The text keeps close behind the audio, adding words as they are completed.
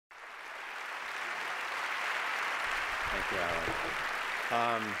Thank you,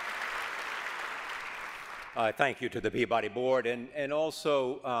 Alan. Thank you to the Peabody Board, and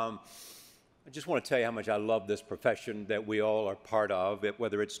also I just want to tell you how much I love this profession that we all are part of,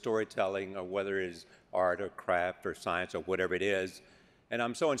 whether it's storytelling or whether it is art or craft or science or whatever it is. And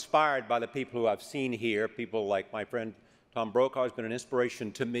I'm so inspired by the people who I've seen here, people like my friend Tom Brokaw has been an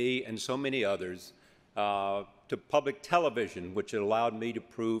inspiration to me and so many others, to public television, which allowed me to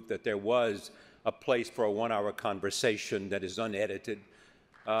prove that there was a place for a one-hour conversation that is unedited.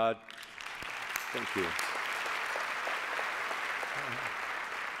 Thank you.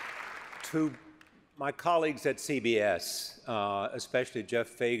 To my colleagues at CBS, especially Jeff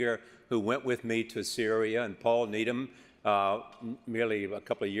Fager, who went with me to Syria, and Paul Needham, merely a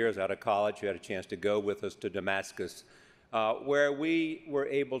couple of years out of college, who had a chance to go with us to Damascus, where we were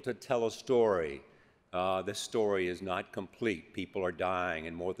able to tell a story. This story is not complete. People are dying,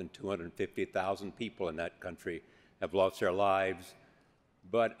 and more than 250,000 people in that country have lost their lives.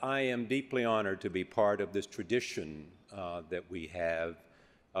 But I am deeply honored to be part of this tradition that we have,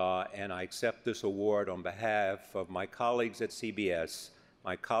 and I accept this award on behalf of my colleagues at CBS,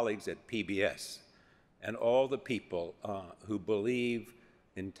 my colleagues at PBS, and all the people who believe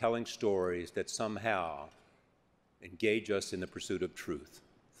in telling stories that somehow engage us in the pursuit of truth.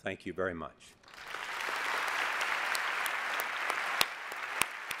 Thank you very much.